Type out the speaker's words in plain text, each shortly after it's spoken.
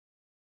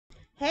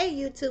Hey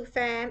YouTube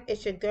fam,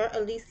 it's your girl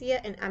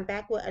Alicia and I'm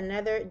back with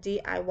another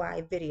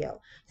DIY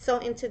video. So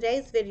in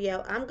today's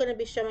video, I'm going to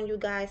be showing you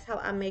guys how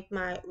I make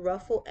my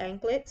ruffle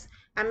anklets.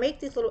 I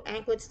make these little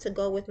anklets to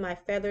go with my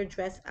feather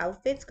dress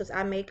outfits because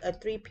I make a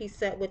three-piece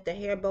set with the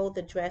hair bow,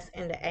 the dress,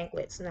 and the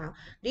anklets. Now,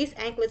 these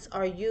anklets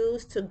are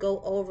used to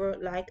go over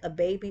like a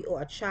baby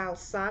or a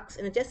child's socks,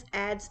 and it just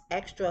adds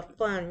extra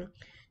fun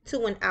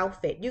to an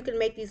outfit. You can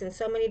make these in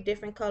so many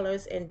different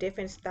colors and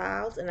different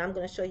styles, and I'm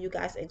going to show you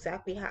guys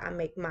exactly how I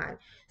make mine.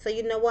 So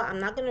you know what, I'm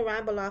not going to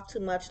ramble off too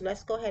much.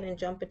 Let's go ahead and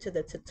jump into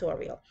the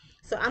tutorial.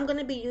 So I'm going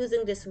to be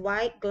using this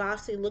white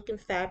glossy looking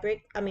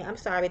fabric,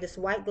 this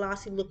white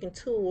glossy looking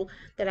tool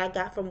that I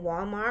got from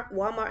Walmart.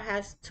 Walmart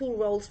has two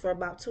rolls for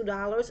about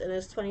 $2 and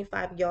there's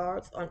 25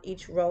 yards on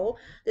each roll.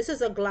 This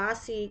is a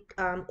glossy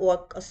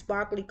or a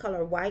sparkly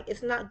color white.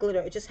 It's not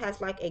glitter, it just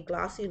has like a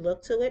glossy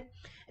look to it.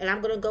 And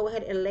I'm going to go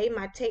ahead and lay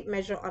my tape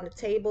measure on the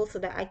table so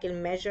that I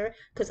can measure,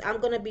 because I'm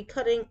going to be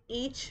cutting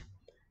each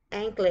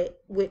anklet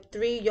with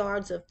 3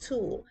 yards of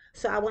tulle.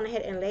 So I went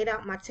ahead and laid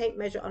out my tape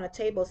measure on the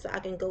table so I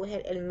can go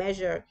ahead and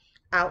measure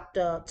out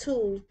the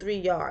tulle 3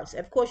 yards.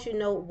 Of course, you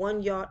know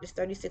 1 yard is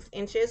 36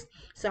 inches.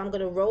 So I'm going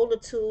to roll the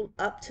tulle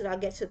up till I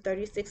get to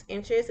 36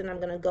 inches, and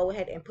I'm going to go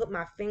ahead and put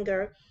my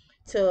finger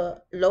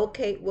to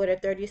locate where the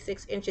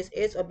 36 inches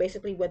is, or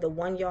basically where the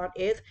 1 yard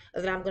is,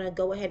 and then I'm going to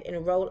go ahead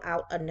and roll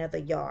out another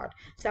yard.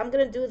 So I'm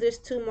going to do this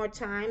 2 more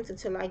times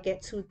until I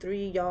get to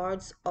 3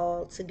 yards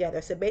all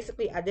together. So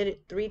basically I did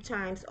it 3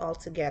 times all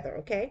together.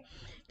 Okay,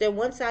 then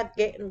once I've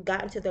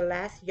gotten to the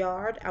last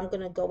yard, I'm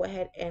going to go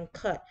ahead and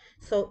cut.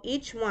 So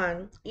each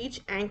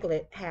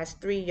anklet has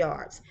 3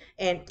 yards,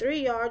 and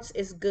 3 yards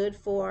is good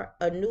for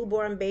a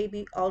newborn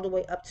baby all the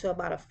way up to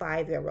about a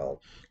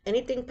 5-year-old.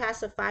 Anything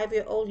past a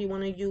 5-year-old, you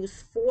want to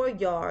use 4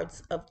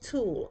 yards of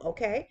tulle.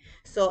 Okay,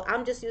 so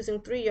I'm just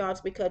using 3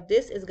 yards because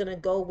this is going to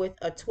go with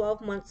a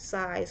 12-month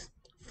size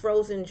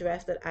frozen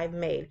dress that I've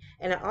made.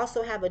 And I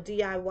also have a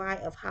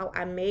DIY of how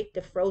I make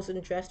the frozen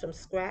dress from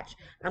scratch.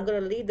 I'm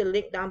going to leave the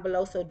link down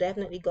below, so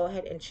definitely go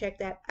ahead and check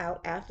that out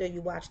after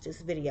you watch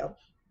this video.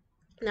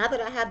 Now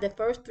that I have the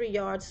first 3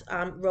 yards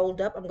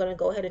rolled up, I'm going to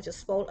go ahead and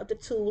just fold up the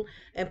tulle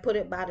and put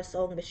it by the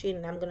sewing machine.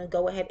 And I'm going to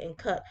go ahead and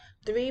cut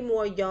 3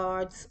 more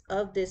yards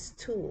of this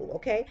tulle,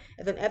 okay?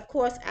 And then, of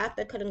course,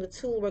 after cutting the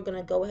tulle, we're going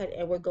to go ahead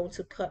and we're going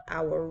to cut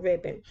our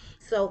ribbon.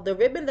 So the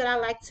ribbon that I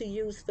like to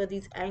use for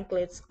these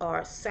anklets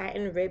are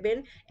satin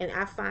ribbon. And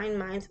I find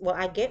mine, well,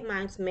 I get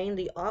mine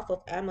mainly off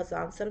of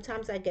Amazon.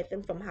 Sometimes I get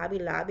them from Hobby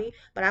Lobby.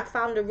 But I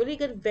found a really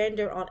good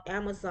vendor on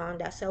Amazon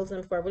that sells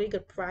them for a really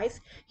good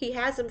price. He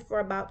has them for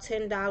about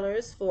 $10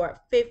 for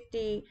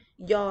 50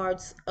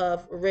 yards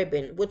of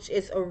ribbon, which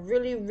is a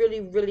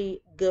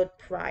really good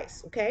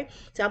price. Okay,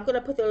 so I'm going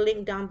to put the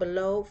link down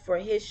below for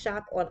his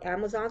shop on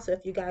Amazon. So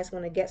if you guys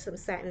want to get some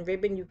satin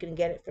ribbon, you can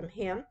get it from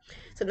him.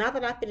 So now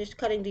that I finished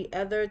cutting the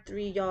other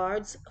 3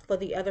 yards for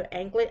the other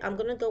anklet, I'm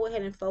going to go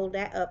ahead and fold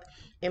that up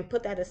and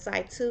put that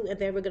aside too, and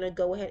then we're going to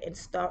go ahead and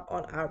start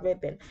on our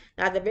ribbon.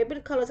 Now the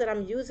ribbon colors that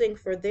I'm using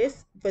for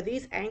these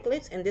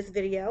anklets in this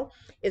video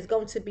is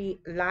going to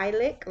be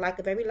lilac, like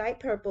a very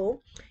light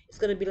purple. It's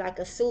going to be like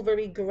a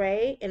silvery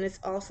gray, and it's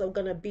also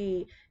going to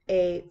be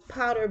a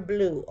powder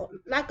blue,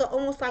 like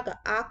almost like an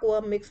aqua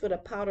mixed with a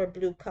powder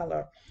blue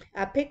color.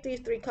 I picked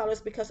these 3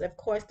 colors because of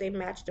course they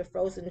match the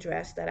frozen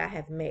dress that I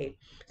have made.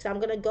 So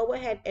I'm going to go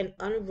ahead and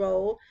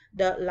unroll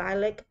the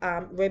lilac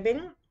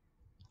ribbon,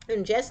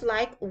 and just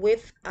like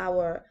with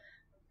our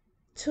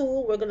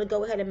tulle, we're going to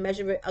go ahead and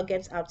measure it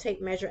against our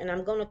tape measure, and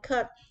I'm going to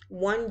cut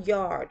 1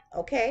 yard.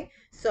 Okay,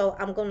 so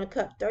I'm going to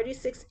cut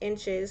 36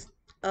 inches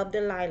of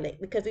the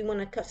lilac because we want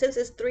to cut, since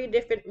it's 3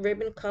 different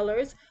ribbon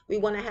colors, we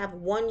want to have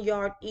 1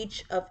 yard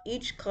each of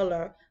each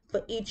color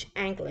for each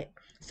anklet.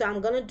 So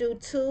I'm going to do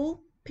 2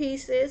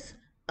 pieces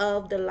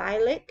of the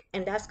lilac,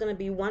 and that's going to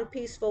be 1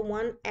 piece for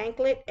one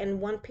anklet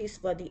and 1 piece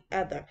for the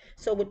other.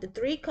 So with the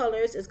 3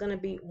 colors, it's going to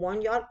be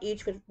 1 yard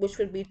each, which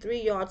would be 3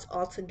 yards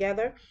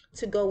altogether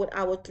to go with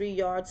our 3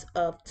 yards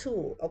of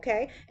tulle.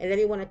 Okay, and then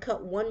we want to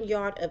cut 1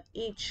 yard of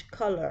each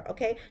color.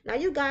 Okay, now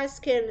you guys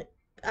can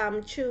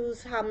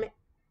choose how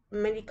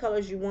many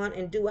colors you want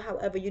and do it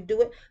however you do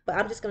it, but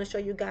I'm just going to show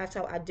you guys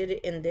how I did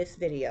it in this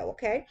video.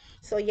 Okay,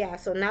 so yeah,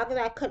 so now that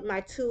I cut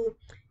my 2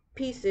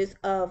 pieces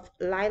of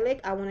lilac,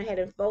 I went ahead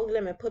and folded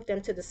them and put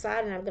them to the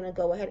side, and I'm going to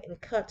go ahead and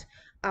cut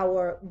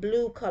our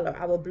blue color,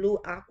 our blue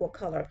aqua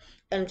color.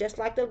 And just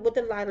like with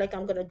the lilac,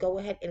 I'm going to go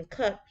ahead and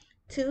cut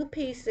 2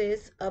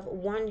 pieces of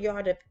 1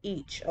 yard of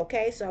each.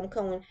 Okay, so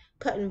I'm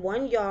cutting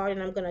 1 yard,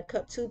 and I'm going to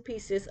cut 2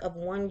 pieces of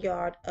 1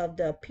 yard of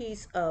the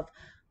piece of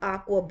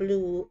aqua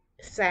blue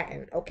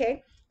satin.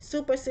 Okay,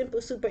 super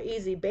simple, super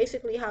easy.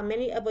 Basically, how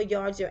many of a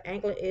yards your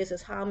anklet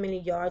is how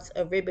many yards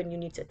of ribbon you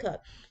need to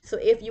cut. So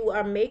if you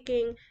are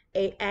making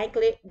a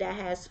anklet that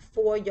has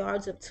 4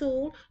 yards of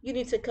tulle, you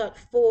need to cut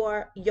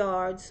 4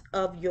 yards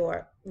of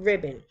your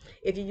ribbon.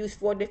 If you use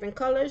 4 different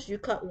colors, you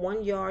cut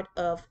 1 yard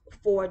of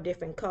 4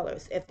 different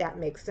colors, if that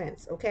makes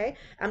sense. Okay,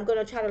 I'm going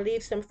to try to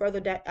leave some further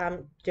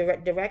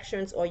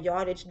directions or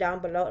yardage down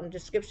below in the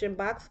description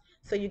box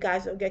so you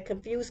guys don't get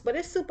confused, but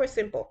it's super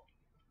simple.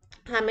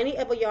 how many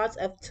ever yards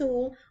of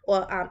tulle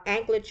or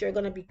anklet you're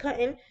going to be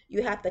cutting,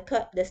 you have to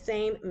cut the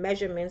same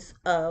measurements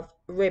of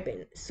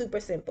ribbon. Super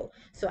simple.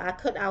 So I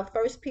cut our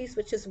first piece,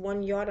 which is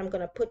 1 yard. I'm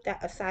going to put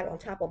that aside on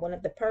top of one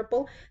of the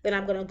purple. Then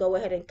I'm going to go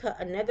ahead and cut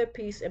another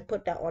piece and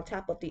put that on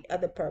top of the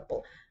other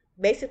purple.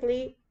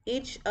 Basically,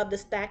 each of the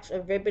stacks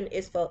of ribbon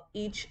is for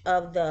each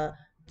of the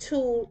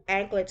tulle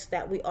anklets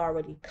that we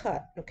already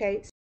cut.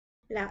 Okay.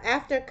 Now,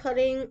 after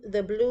cutting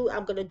the blue,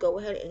 I'm going to go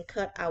ahead and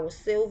cut our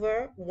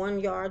silver 1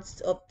 yards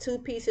of 2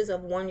 pieces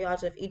of 1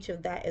 yards of each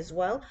of that as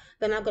well.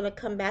 Then I'm going to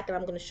come back and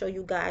I'm going to show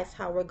you guys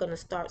how we're going to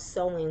start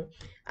sewing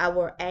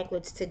our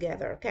anklets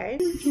together, okay?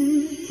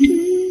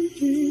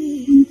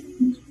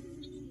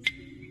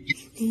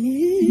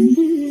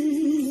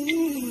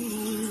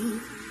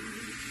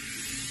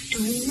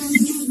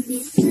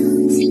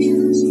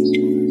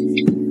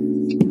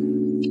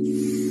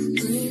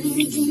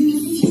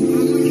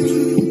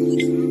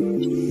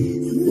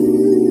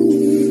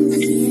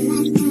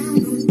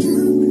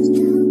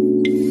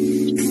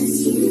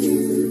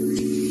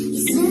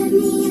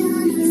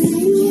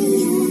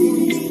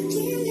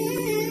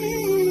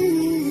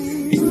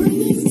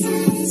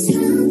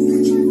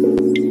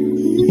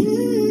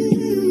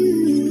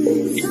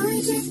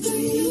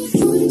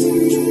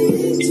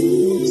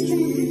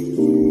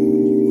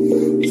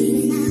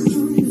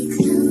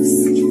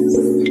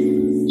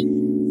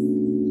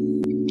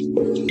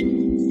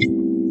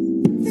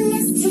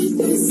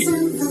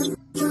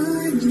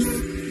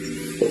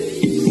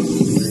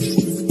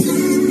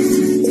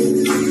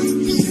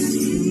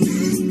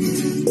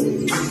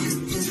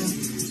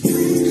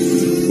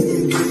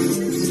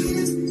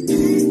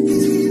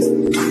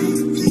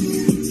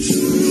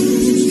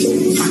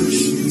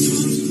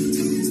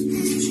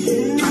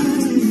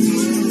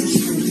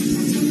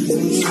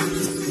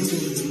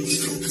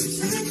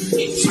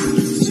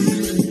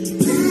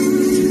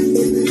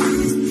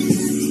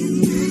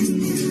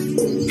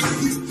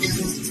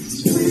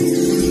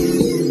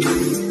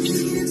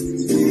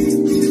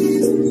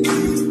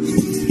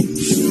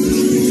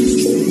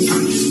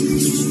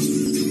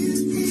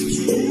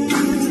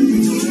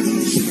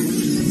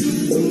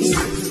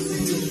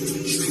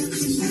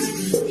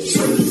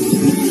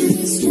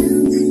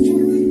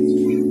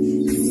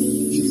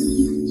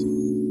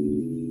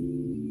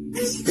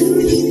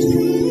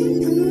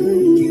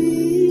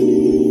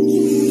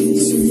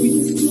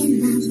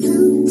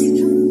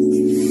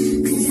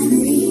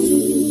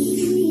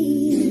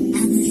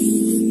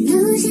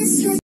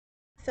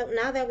 So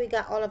now that we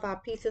got all of our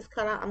pieces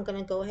cut out, I'm going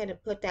to go ahead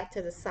and put that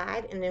to the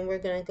side, and then we're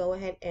going to go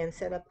ahead and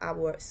set up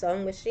our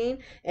sewing machine,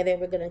 and then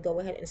we're going to go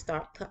ahead and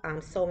start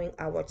sewing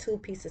our 2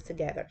 pieces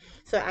together.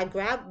 So I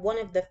grabbed one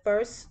of the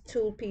first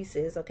 2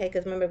 pieces, okay,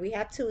 because remember we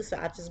have 2, so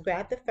I just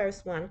grabbed the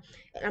first one,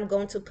 and I'm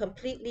going to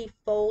completely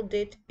fold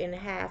it in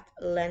half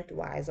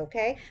lengthwise,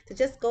 okay? So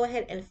just go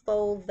ahead and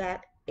fold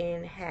that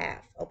in half,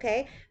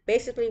 okay?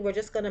 Basically, we're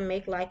just going to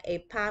make like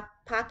a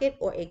pocket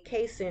or a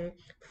casing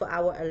for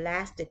our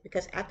elastic,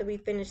 because after we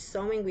finish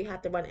sewing, we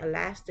have to run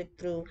elastic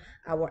through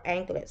our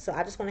anklet. So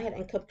I just went ahead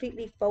and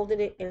completely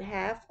folded it in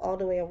half all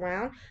the way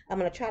around. I'm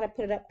going to try to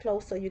put it up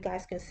close so you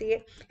guys can see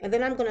it. And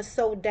then I'm going to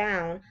sew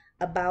down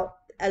about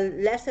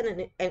less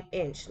than an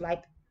inch,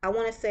 like I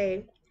want to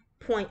say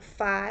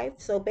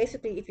 0.5. So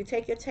basically, if you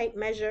take your tape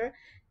measure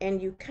and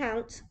you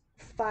count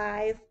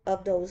 5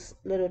 of those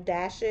little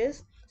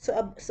dashes,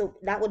 so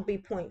that would be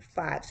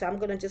 0.5. So I'm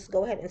going to just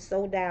go ahead and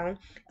sew down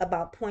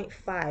about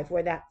 0.5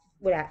 where that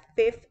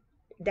fifth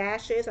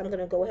dash is. I'm going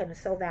to go ahead and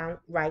sew down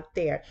right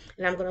there.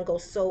 And I'm going to go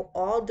sew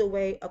all the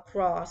way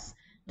across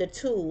the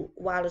tulle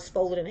while it's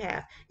folded in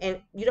half.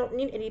 And you don't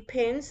need any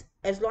pins.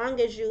 As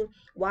long as you,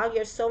 while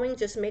you're sewing,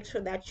 just make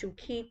sure that you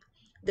keep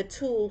the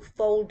tulle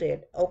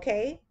folded,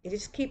 okay? You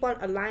just keep on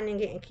aligning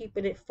it and keep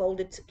it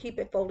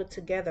folded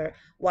together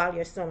while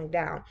you're sewing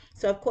down.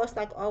 So of course,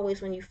 like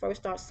always, when you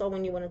first start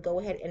sewing, you want to go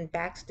ahead and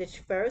back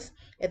stitch first,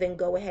 and then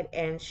go ahead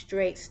and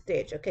straight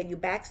stitch, okay? You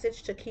back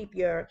stitch to keep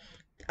your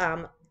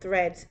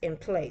threads in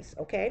place,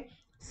 okay?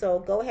 So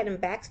go ahead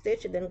and back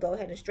stitch, and then go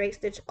ahead and straight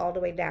stitch all the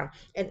way down.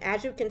 And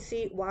as you can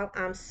see, while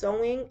I'm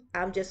sewing,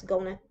 I'm just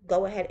going to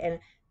go ahead and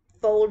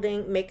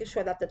folding, making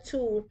sure that the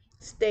tulle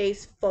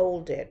stays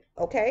folded,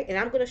 okay? And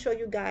I'm going to show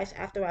you guys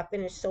after I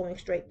finish sewing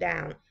straight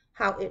down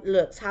how it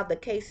looks, how the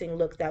casing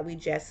looks that we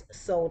just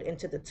sewed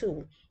into the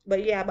tulle.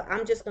 But yeah, but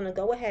I'm just going to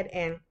go ahead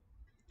and,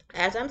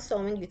 as I'm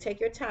sewing, you take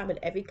your time with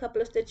every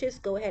couple of stitches.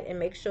 Go ahead and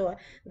make sure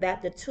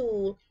that the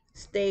tulle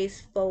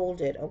stays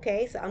folded,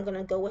 okay? So I'm going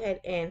to go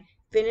ahead and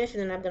finish,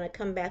 and then I'm going to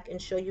come back and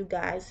show you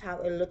guys how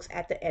it looks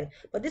at the end.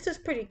 But this is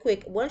pretty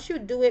quick. Once you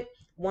do it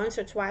once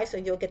or twice, so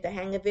you'll get the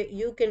hang of it,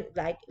 you can,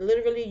 like,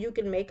 literally you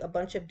can make a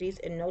bunch of these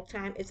in no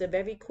time. It's a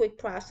very quick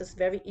process,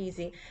 very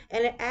easy,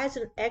 and it adds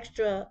an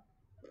extra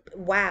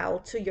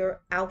wow to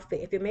your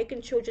outfit. If you're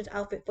making children's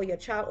outfit for your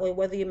child, or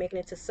whether you're making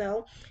it to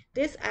sell,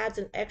 this adds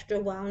an extra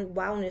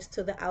wowness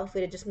to the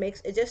outfit. It just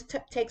makes it just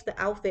takes the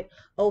outfit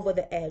over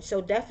the edge.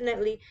 So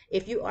definitely,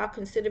 if you are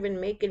considering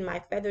making my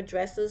feather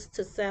dresses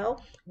to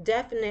sell,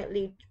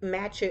 definitely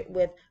match it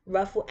with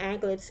ruffle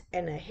anklets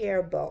and a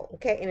hair bow.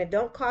 Okay, and it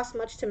don't cost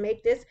much to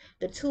make this.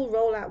 The two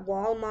roll at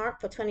Walmart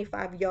for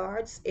 25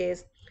 yards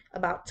is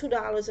about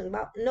 $2, and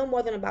about no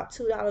more than about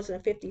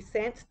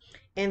 $2.50.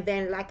 And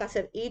then, like I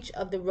said, each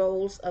of the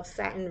rolls of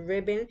satin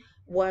ribbon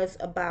was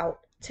about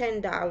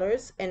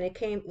 $10, and it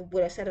came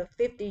with a set of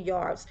 50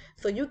 yards.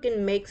 So you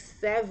can make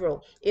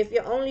several. If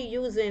you're only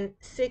using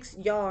 6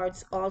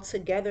 yards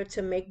altogether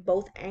to make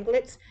both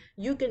anklets,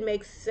 you can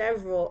make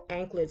several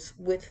anklets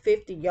with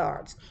 50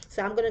 yards.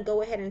 So I'm going to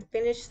go ahead and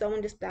finish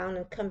sewing this down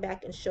and come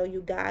back and show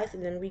you guys,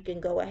 and then we can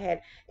go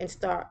ahead and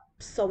start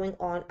sewing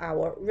on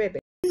our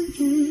ribbon.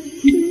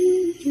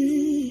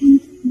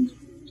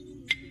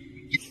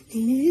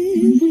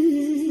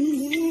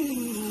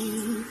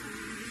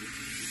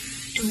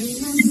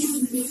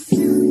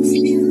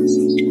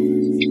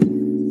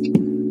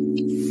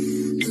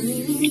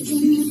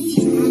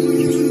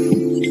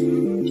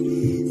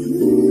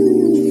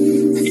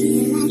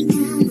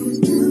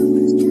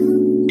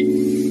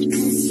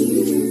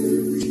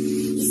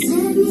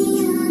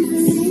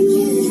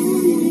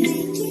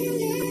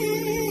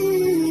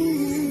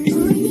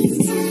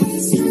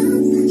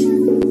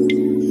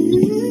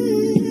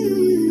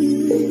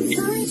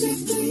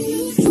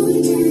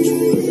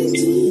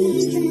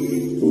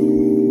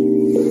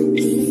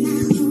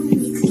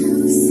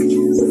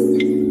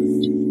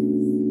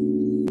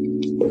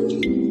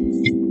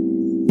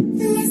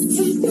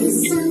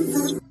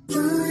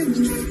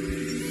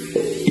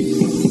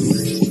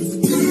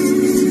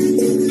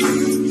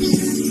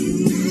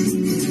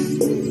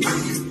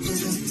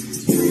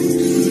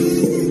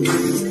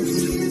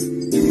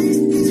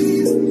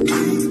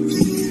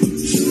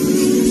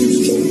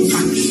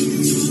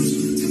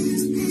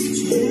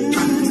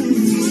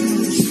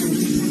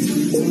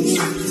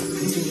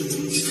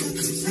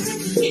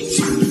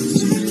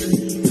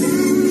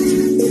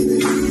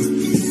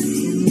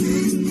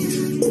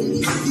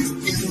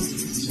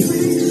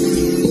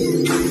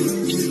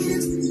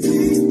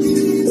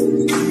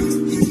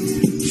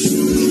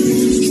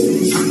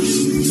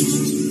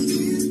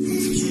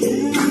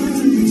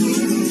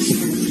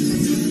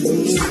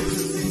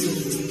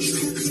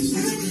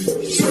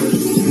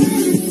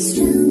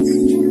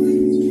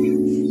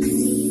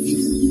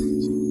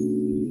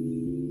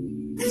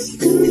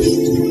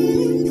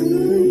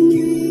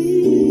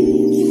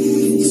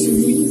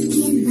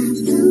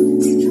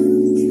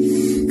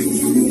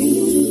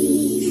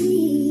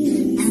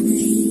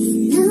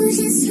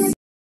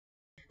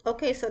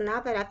 Okay, so now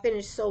that I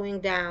finished sewing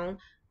down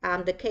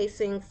the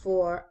casing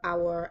for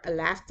our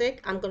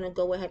elastic, I'm going to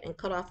go ahead and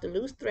cut off the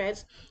loose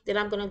threads. Then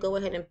I'm going to go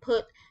ahead and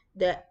put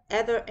the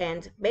other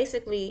end,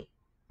 basically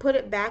put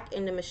it back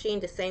in the machine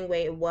the same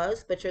way it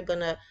was, but you're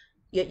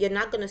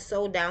not going to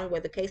sew down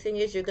where the casing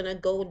is. You're going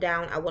to go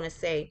down, I want to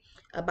say,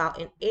 about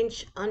an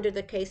inch under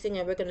the casing,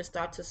 and we're going to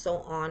start to sew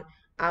on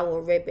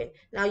our ribbon.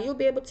 Now you'll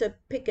be able to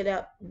pick it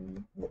up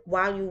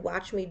while you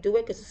watch me do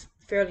it, because it's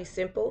fairly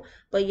simple.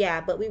 But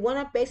yeah, but we want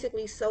to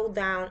basically sew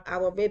down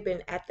our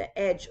ribbon at the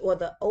edge, or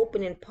the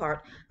opening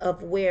part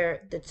of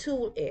where the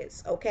tool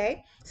is.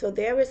 Okay, so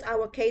there is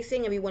our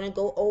casing, and we want to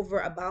go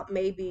over about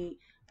maybe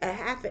a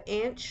half an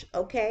inch,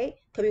 okay,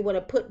 because we want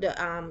to put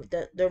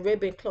the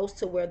ribbon close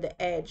to where the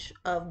edge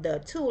of the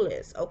tool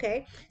is.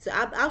 Okay, so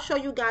I'll show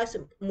you guys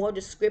more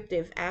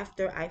descriptive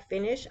after I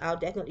finish. I'll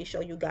definitely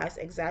show you guys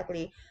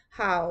exactly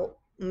how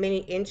many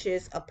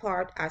inches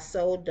apart I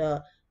sewed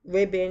the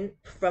ribbon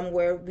from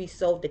where we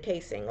sewed the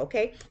casing.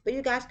 Okay, but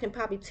you guys can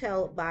probably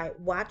tell by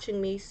watching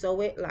me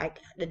sew it, like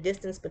the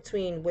distance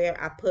between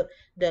where I put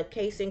the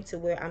casing to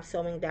where I'm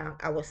sewing down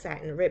our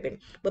satin ribbon.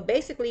 But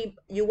basically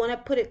you want to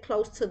put it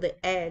close to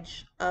the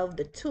edge of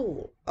the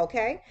tool.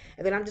 Okay,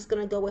 and then I'm just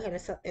going to go ahead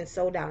and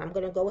sew down. I'm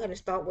going to go ahead and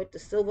start with the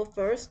silver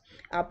first.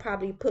 I'll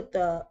probably put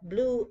the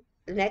blue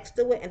next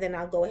to it, and then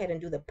I'll go ahead and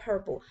do the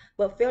purple.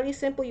 But fairly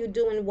simple. You're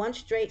doing one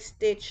straight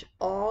stitch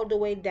all the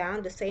way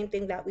down, the same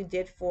thing that we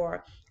did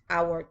for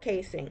our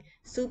casing.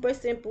 Super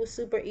simple,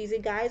 super easy,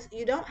 guys.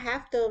 You don't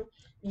have to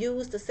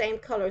use the same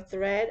color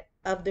thread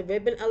of the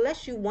ribbon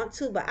unless you want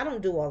to, but I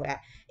don't do all that.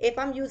 If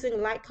I'm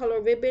using light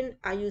color ribbon,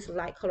 I use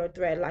light color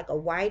thread, like a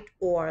white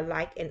or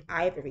like an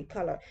ivory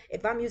color.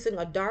 If I'm using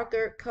a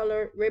darker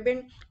color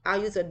ribbon,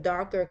 I'll use a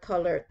darker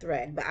color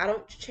thread, but I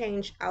don't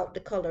change out the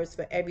colors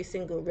for every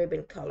single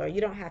ribbon color.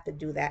 You don't have to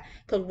do that,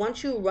 because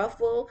once you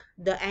ruffle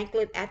the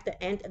anklet at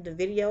the end of the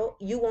video,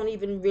 you won't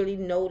even really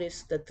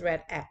notice the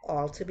thread at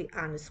all, to be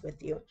honest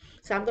with you.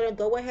 So I'm going to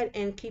go ahead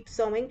and keep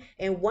sewing,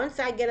 and once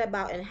I get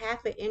about a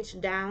half an inch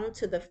down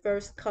to the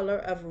first color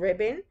of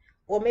ribbon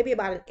or maybe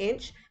about an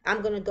inch,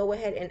 I'm going to go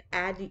ahead and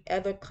add the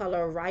other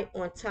color right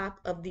on top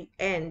of the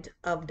end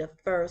of the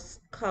first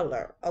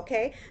color.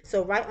 Okay,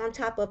 so right on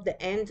top of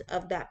the end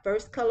of that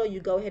first color, you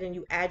go ahead and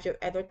you add your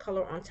other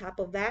color on top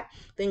of that.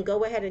 Then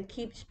go ahead and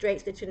keep straight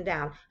stitching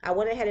down. I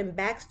went ahead and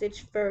back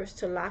stitch first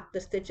to lock the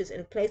stitches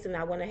in place, and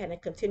I went ahead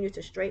and continue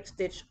to straight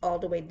stitch all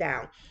the way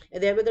down.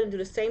 And then we're going to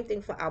do the same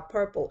thing for our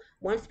purple.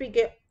 Once we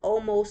get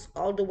almost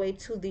all the way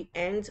to the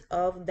end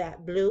of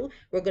that blue,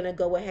 we're going to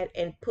go ahead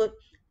and put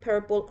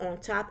purple on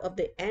top of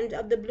the end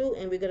of the blue,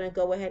 and we're going to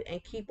go ahead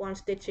and keep on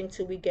stitching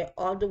till we get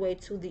all the way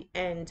to the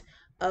end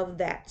of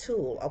that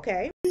tulle.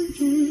 Okay.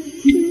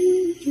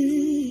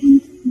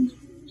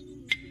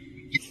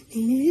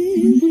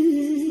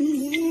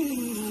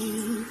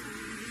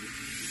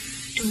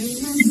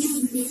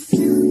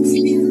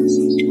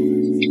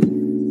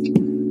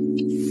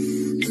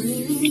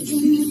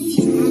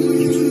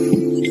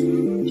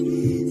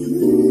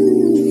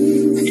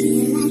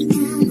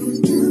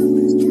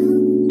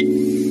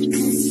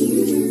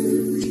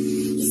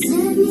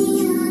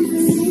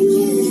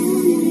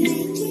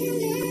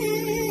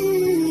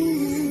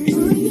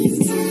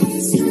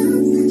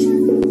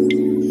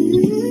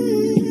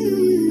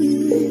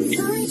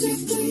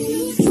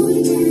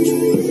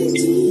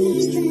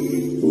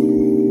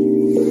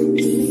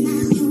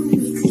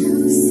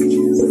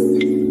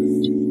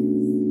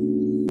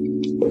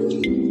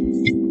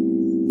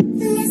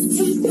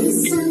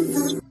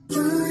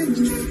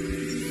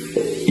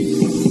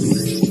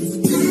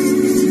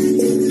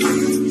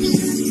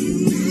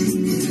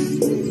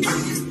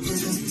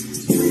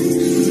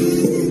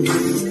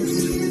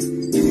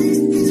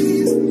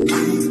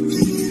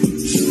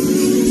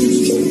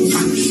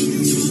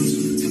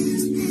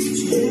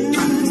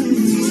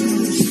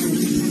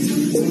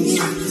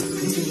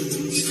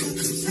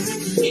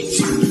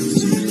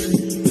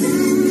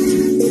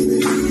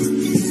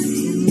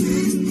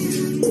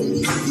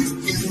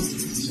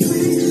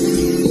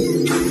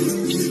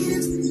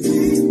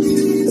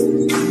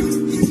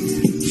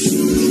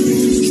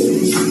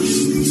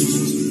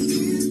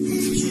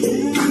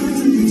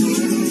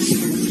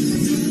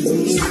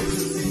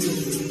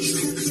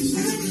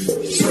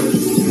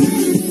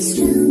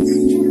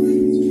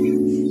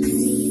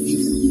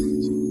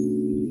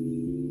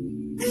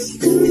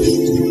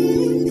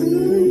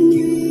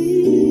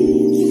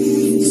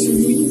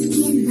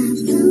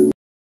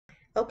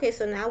 Okay,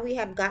 so now we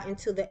have gotten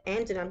to the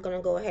end, and I'm going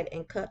to go ahead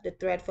and cut the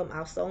thread from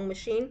our sewing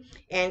machine.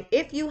 And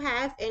if you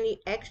have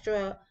any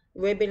extra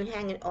ribbon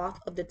hanging off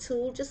of the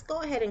tulle, just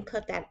go ahead and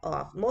cut that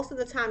off. Most of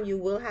the time you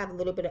will have a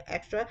little bit of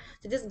extra,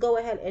 so just go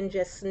ahead and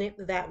just snip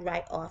that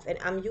right off. And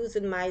I'm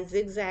using my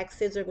zigzag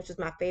scissor, which is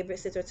my favorite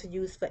scissor to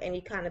use for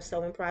any kind of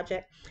sewing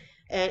project.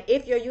 And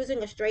if you're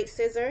using a straight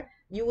scissor,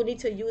 you will need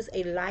to use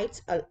a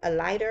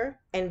lighter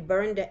and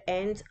burn the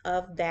end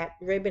of that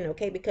ribbon,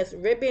 okay? Because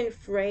ribbon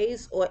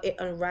frays or it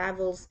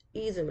unravels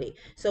easily.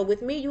 So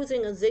with me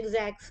using a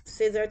zigzag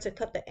scissor to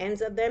cut the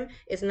ends of them,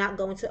 it's not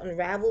going to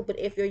unravel. But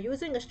if you're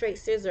using a straight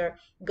scissor,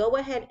 go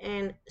ahead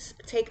and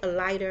take a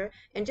lighter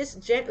and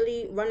just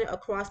gently run it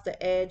across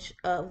the edge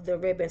of the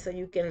ribbon so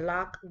you can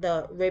lock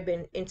the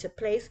ribbon into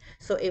place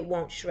so it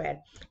won't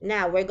shred.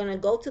 Now we're going to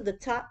go to the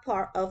top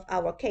part of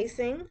our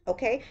casing,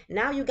 okay?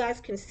 Now you guys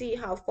can see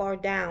how far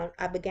down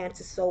I began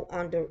to sew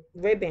on the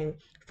ribbon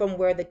from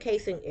where the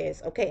casing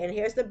is, okay? And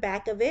here's the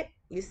back of it.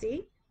 You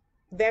see,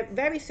 very,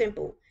 very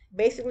simple.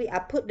 Basically, I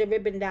put the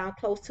ribbon down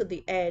close to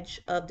the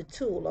edge of the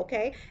tulle,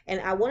 okay?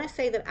 And I want to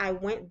say that I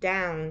went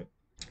down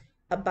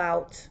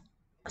about,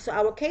 so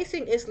our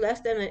casing is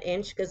less than an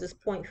inch because it's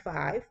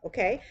 0.5,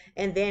 okay?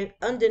 And then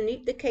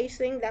underneath the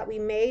casing that we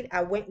made,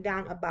 I went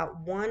down about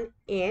 1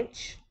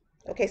 inch.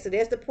 Okay, so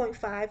there's the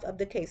 0.5 of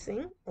the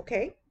casing,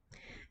 okay?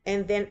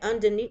 And then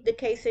underneath the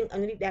casing,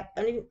 underneath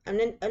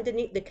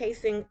the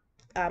casing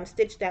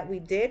stitch that we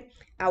did,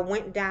 I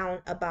went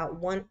down about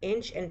 1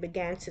 inch and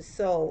began to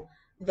sew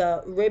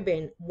the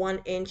ribbon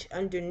 1 inch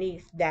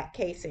underneath that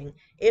casing.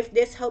 If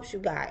this helps you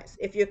guys,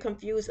 if you're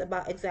confused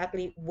about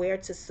exactly where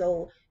to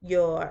sew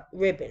your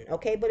ribbon,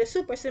 okay? But it's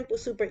super simple,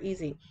 super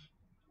easy.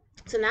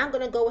 So now I'm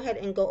going to go ahead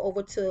and go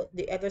over to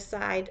the other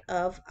side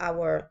of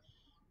our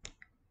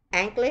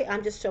anklet.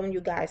 I'm just showing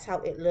you guys how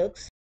it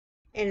looks.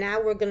 And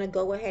now we're going to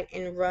go ahead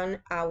and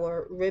run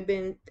our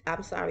ribbon,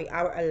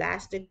 our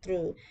elastic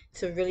through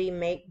to really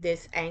make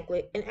this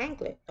anklet an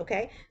anklet,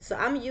 okay? So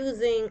I'm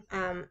using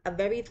a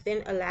very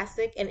thin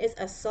elastic, and it's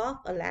a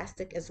soft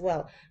elastic as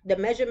well. The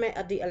measurement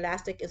of the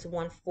elastic is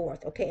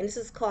 1/4, okay? And this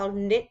is called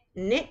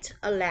knit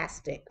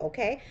elastic,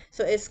 okay?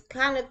 So it's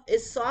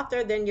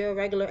softer than your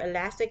regular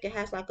elastic. It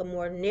has like a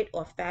more knit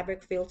or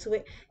fabric feel to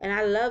it. And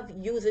I love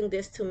using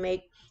this to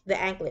make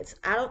the anklets.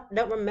 I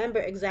don't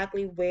remember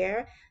exactly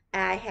where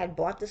I had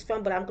bought this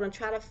from, but I'm going to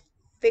try to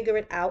figure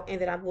it out,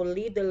 and then I will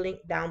leave the link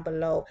down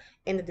below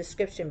in the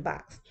description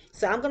box.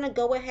 So I'm going to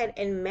go ahead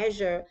and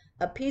measure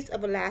a piece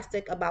of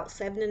elastic about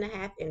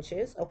 7.5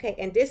 inches, okay?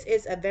 And this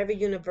is a very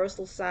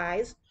universal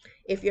size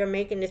if you're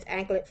making this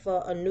anklet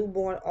for a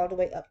newborn all the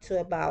way up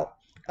to about,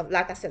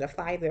 like I said, a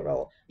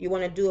 5-year-old. You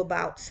want to do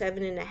about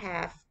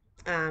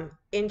 7.5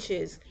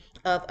 inches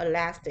of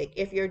elastic.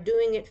 If you're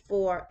doing it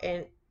for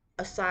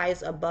a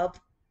size above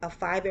a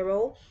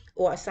 5-year-old,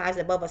 or a size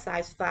above a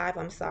size 5,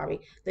 I'm sorry,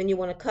 then you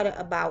want to cut it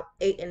about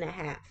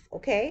 8.5,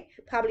 okay?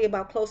 Probably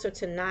about closer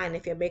to 9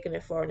 if you're making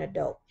it for an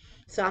adult.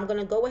 So I'm going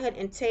to go ahead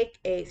and take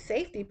a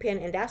safety pin,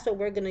 and that's what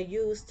we're going to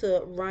use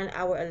to run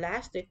our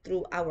elastic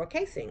through our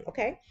casing,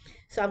 okay?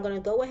 So I'm going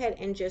to go ahead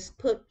and just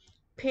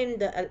pin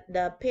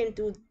the pin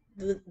through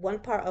the one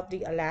part of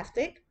the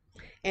elastic,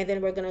 and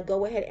then we're going to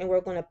go ahead and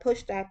we're going to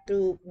push that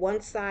through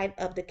one side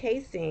of the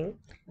casing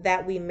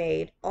that we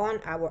made on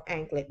our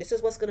anklet. This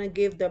is what's going to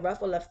give the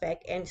ruffle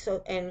effect.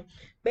 And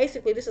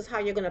basically this is how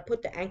you're going to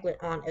put the anklet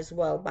on as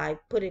well, by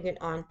putting it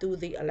on through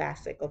the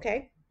elastic,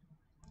 okay?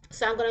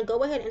 So I'm going to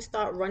go ahead and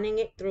start running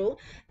it through,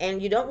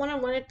 and you don't want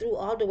to run it through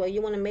all the way.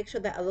 You want to make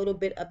sure that a little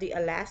bit of the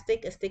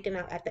elastic is sticking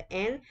out at the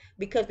end,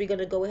 because we're going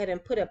to go ahead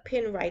and put a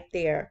pin right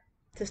there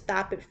to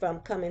stop it from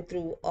coming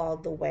through all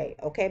the way,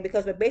 okay?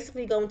 Because we're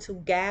basically going to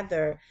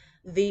gather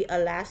the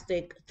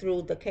elastic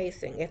through the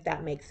casing, if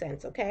that makes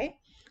sense, okay?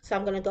 So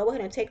I'm going to go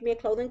ahead and take me a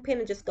clothing pin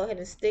and just go ahead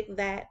and stick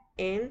that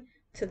in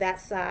to that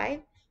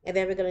side. And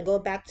then we're going to go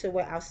back to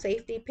where our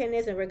safety pin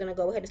is, and we're going to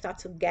go ahead and start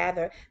to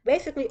gather.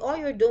 Basically, all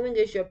you're doing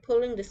is you're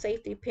pulling the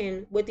safety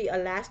pin with the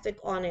elastic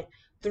on it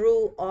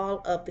through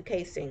all of the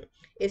casing.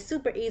 It's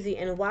super easy,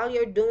 and while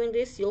you're doing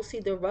this, you'll see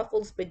the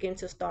ruffles begin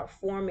to start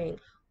forming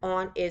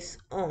on its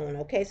own,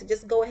 okay? So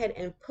just go ahead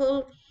and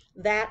pull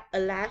that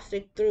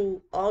elastic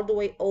through all the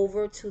way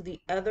over to the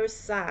other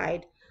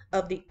side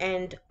of the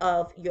end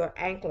of your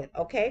anklet,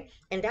 okay?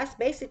 And that's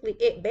basically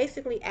it.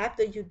 Basically,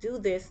 after you do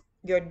this,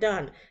 you're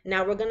done.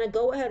 Now we're going to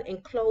go ahead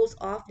and close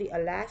off the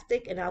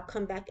elastic, and I'll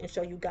come back and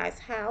show you guys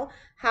how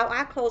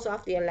I close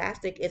off the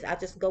elastic is I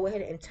just go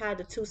ahead and tie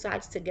the two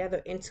sides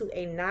together into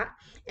a knot,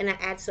 and I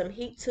add some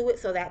heat to it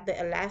so that the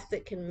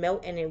elastic can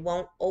melt and it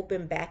won't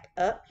open back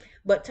up.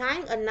 But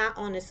tying a knot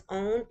on its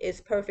own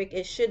is perfect.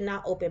 It should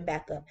not open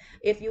back up.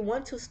 If you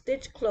want to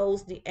stitch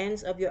close the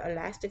ends of your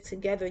elastic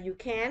together, you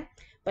can,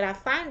 but I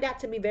find that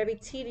to be very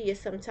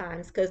tedious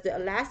sometimes because the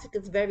elastic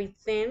is very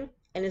thin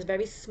and it's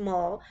very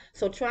small.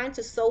 So trying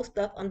to sew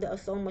stuff under a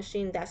sewing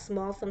machine that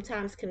small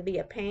sometimes can be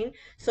a pain.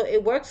 So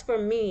it works for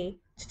me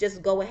to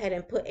just go ahead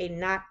and put a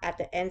knot at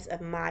the ends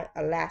of my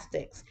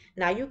elastics.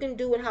 Now you can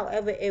do it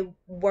however it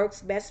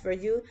works best for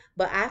you,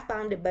 but I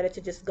found it better to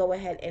just go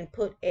ahead and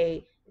put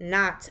a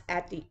knot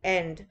at the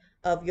end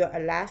of your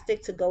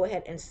elastic to go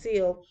ahead and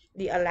seal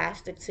the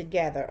elastic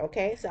together,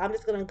 okay? So I'm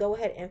just going to go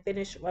ahead and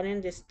finish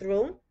running this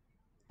through.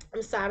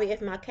 I'm sorry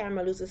if my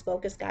camera loses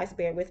focus, guys,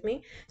 bear with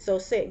me. So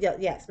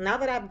yes, now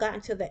that I've gotten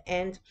to the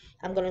end,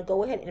 I'm going to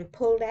go ahead and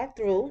pull that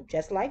through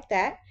just like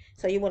that.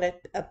 So you want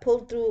to pull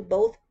through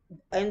both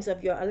ends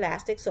of your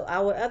elastic. So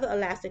our other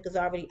elastic is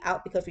already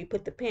out because we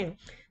put the pin.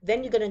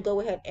 Then you're going to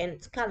go ahead and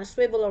kind of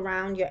swivel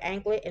around your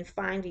anklet and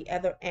find the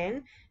other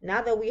end.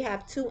 Now that we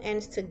have two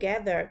ends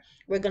together,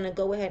 we're going to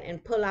go ahead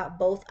and pull out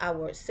both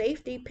our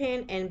safety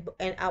pin and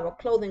our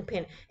clothing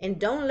pin. And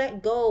don't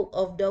let go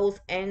of those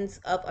ends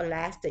of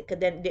elastic,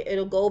 because then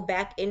it'll go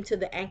back into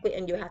the anklet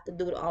and you have to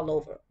do it all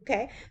over,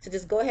 okay? So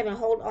just go ahead and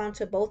hold on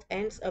to both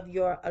ends of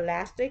your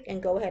elastic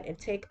and go ahead and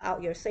take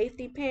out your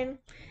safety pin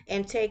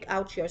and take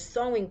out your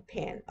sewing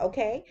pin,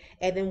 okay?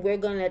 And then we're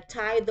going to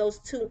tie those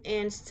two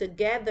ends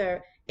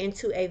together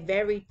into a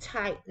very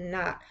tight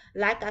knot.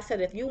 Like I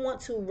said, if you want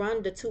to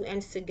run the two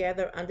ends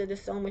together under the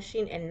sewing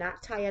machine and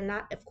not tie a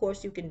knot, of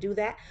course you can do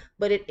that,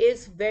 but it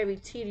is very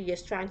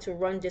tedious trying to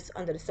run this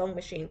under the sewing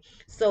machine.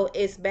 So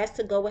it's best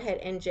to go ahead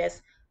and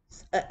just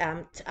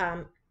uh,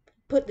 um,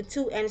 put the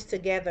two ends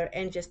together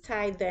and just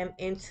tie them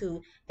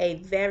into a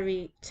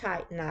very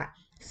tight knot.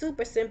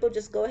 Super simple.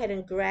 Just go ahead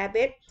and grab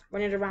it,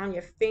 run it around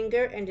your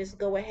finger, and just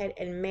go ahead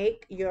and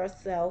make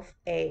yourself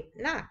a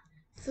knot.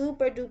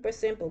 Super duper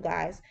simple,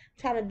 guys. I'm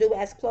trying to do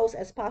as close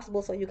as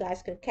possible so you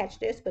guys can catch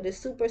this, but it's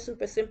super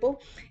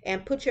simple.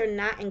 And put your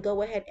knot and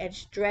go ahead and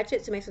stretch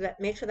it to make sure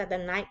that the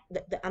knot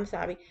I'm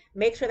sorry,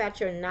 make sure that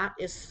your knot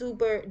is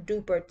super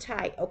duper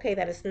tight, okay,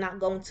 that it's not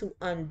going to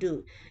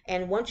undo.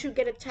 And once you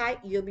get it tight,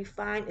 you'll be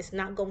fine. It's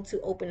not going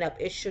to open up.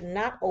 It should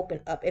not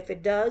open up. If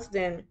it does,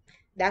 then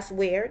that's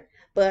weird.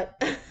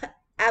 But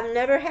I've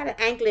never had an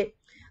anklet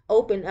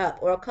open up,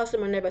 or a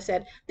customer never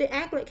said the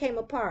anklet came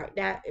apart.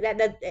 That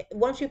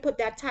once you put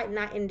that tight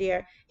knot in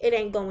there, it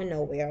ain't going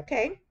nowhere,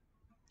 okay?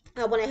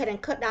 I went ahead and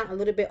cut down a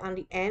little bit on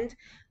the end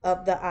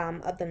of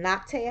the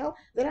knot tail.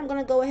 Then I'm going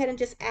to go ahead and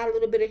just add a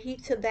little bit of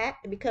heat to that,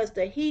 because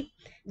the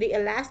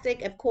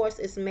elastic, of course,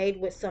 is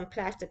made with some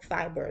plastic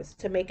fibers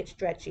to make it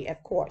stretchy.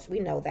 Of course, we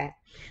know that.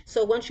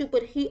 So once you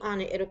put heat on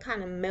it, it'll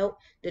kind of melt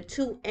the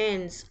two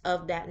ends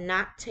of that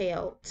knot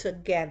tail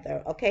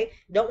together, okay?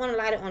 Don't want to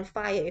light it on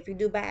fire. If you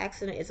do by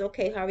accident, it's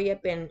okay. Hurry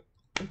up and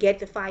get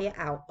the fire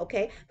out,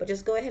 okay? But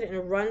just go ahead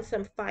and run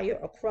some fire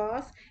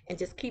across and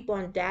just keep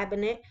on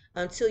dabbing it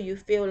until you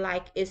feel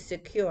like it's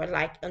secure,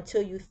 like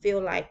until you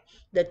feel like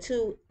the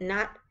two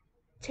knot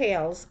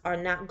tails are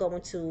not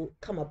going to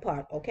come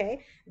apart,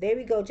 okay? There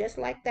we go, just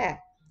like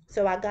that.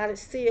 So I got it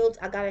sealed.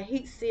 I got it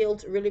heat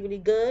sealed really, really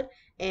good.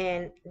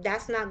 And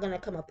that's not going to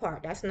come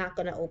apart. That's not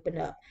going to open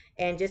up.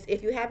 And just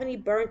if you have any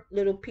burnt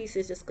little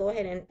pieces, just go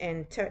ahead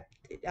and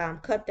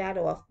cut that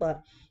off.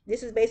 But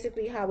this is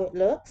basically how it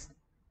looks.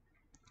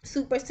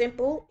 Super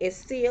simple. It's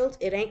sealed.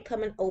 It ain't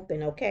coming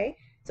open, okay?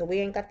 So we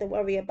ain't got to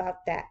worry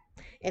about that.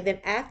 And then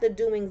after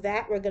doing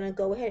that, we're going to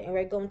go ahead and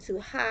we're going to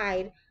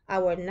hide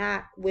our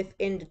knot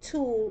within the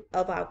tool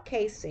of our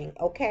casing,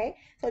 okay?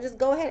 So just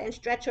go ahead and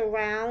stretch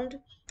around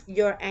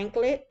your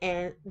anklet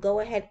and go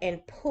ahead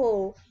and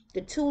pull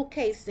the tool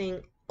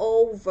casing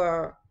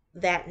over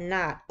that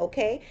knot,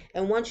 okay?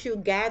 And once you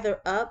gather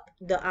up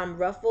the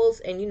ruffles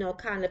and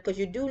kind of, because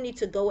you do need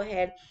to go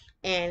ahead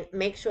and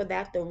make sure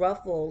that the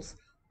ruffles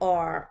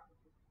are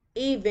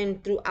even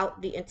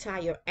throughout the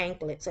entire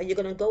anklet. So you're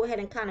going to go ahead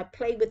and kind of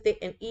play with it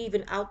and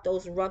even out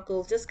those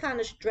ruffles. Just kind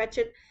of stretch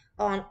it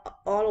on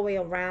all the way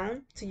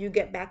around till you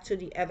get back to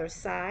the other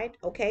side,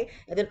 okay?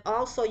 And then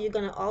also you're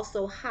going to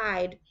also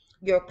hide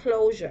your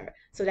closure.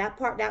 So that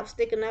part that was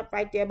sticking up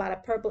right there by the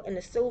purple and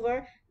the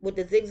silver with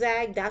the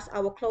zigzag, that's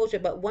our closure.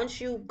 But once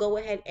you go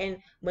ahead and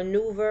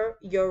maneuver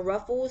your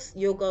ruffles,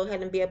 you'll go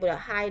ahead and be able to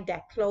hide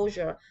that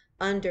closure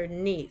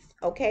underneath,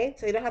 okay?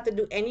 So you don't have to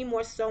do any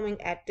more sewing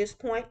at this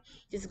point.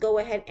 Just go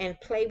ahead and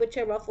play with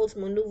your ruffles,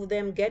 maneuver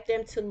them, get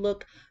them to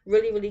look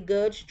really, really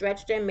good,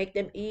 stretch them, make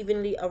them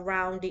evenly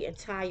around the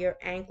entire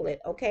anklet,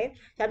 okay?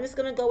 So I'm just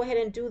gonna go ahead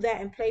and do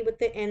that and play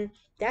with it, and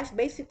that's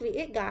basically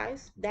it,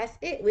 guys. That's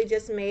it. We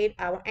just made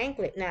our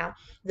anklet. Now,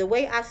 the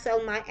way I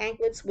sell my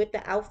anklets with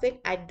the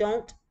outfit, I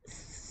don't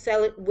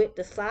sell it with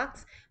the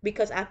socks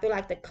because I feel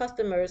like the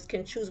customers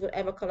can choose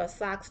whatever color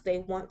socks they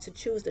want to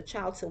choose the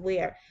child to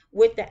wear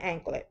with the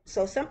anklet.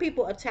 So some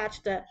people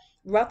attach the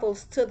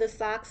ruffles to the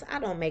socks. I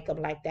don't make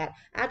them like that.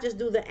 I just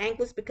do the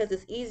anklets because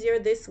it's easier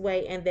this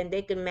way, and then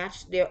they can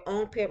match their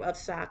own pair of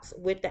socks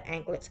with the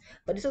anklets.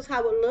 But this is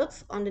how it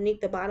looks underneath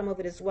the bottom of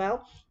it as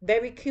well.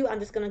 Very cute. I'm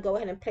just going to go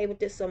ahead and play with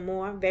this some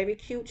more. Very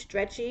cute,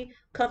 stretchy,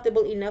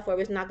 comfortable enough where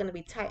it's not going to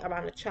be tight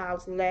around the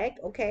child's leg,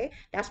 okay?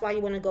 That's why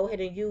you want to go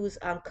ahead and use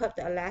cut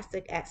the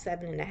elastic at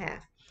 7.5.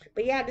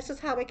 But yeah, this is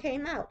how it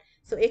came out.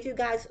 So if you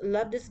guys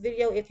love this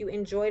video, if you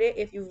enjoyed it,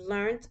 if you've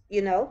learned,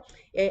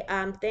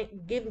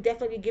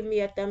 definitely give me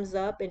a thumbs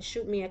up and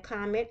shoot me a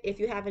comment. If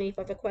you have any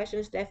further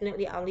questions,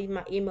 definitely I'll leave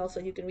my email so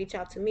you can reach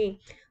out to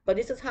me. But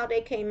this is how they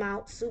came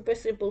out. Super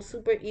simple,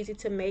 super easy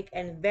to make,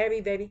 and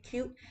very, very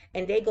cute.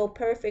 And they go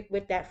perfect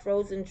with that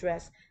frozen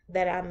dress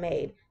that I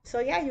made. So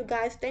yeah, you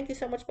guys, thank you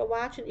so much for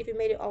watching. If you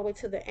made it all the way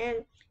to the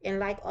end, and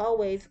like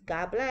always,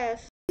 God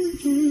bless.